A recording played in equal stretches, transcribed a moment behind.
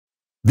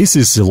This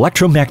is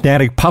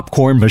electromagnetic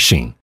popcorn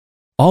machine.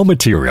 All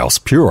materials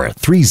pure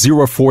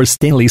 304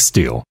 stainless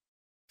steel.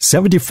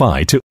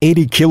 75 to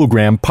 80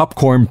 kilogram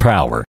popcorn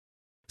power.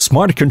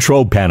 Smart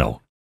control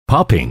panel.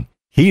 Popping,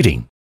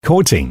 heating,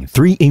 coating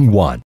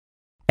 3-in-1.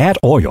 Add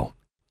oil.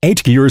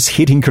 8 gears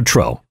heating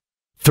control.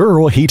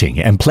 Thorough heating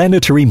and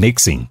planetary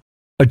mixing.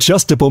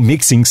 Adjustable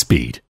mixing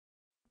speed.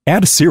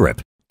 Add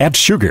syrup. Add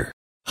sugar.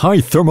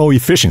 High thermal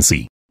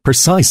efficiency.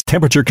 Precise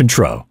temperature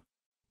control.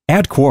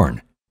 Add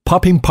corn.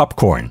 Popping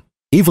popcorn.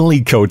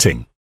 Evenly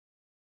coating.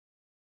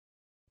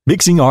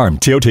 Mixing arm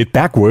tilted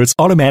backwards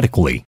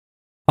automatically.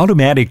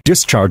 Automatic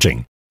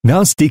discharging.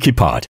 Non-sticky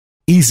pot.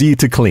 Easy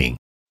to clean.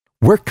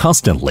 Work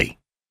constantly.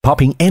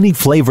 Popping any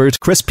flavored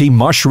crispy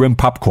mushroom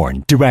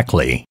popcorn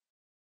directly.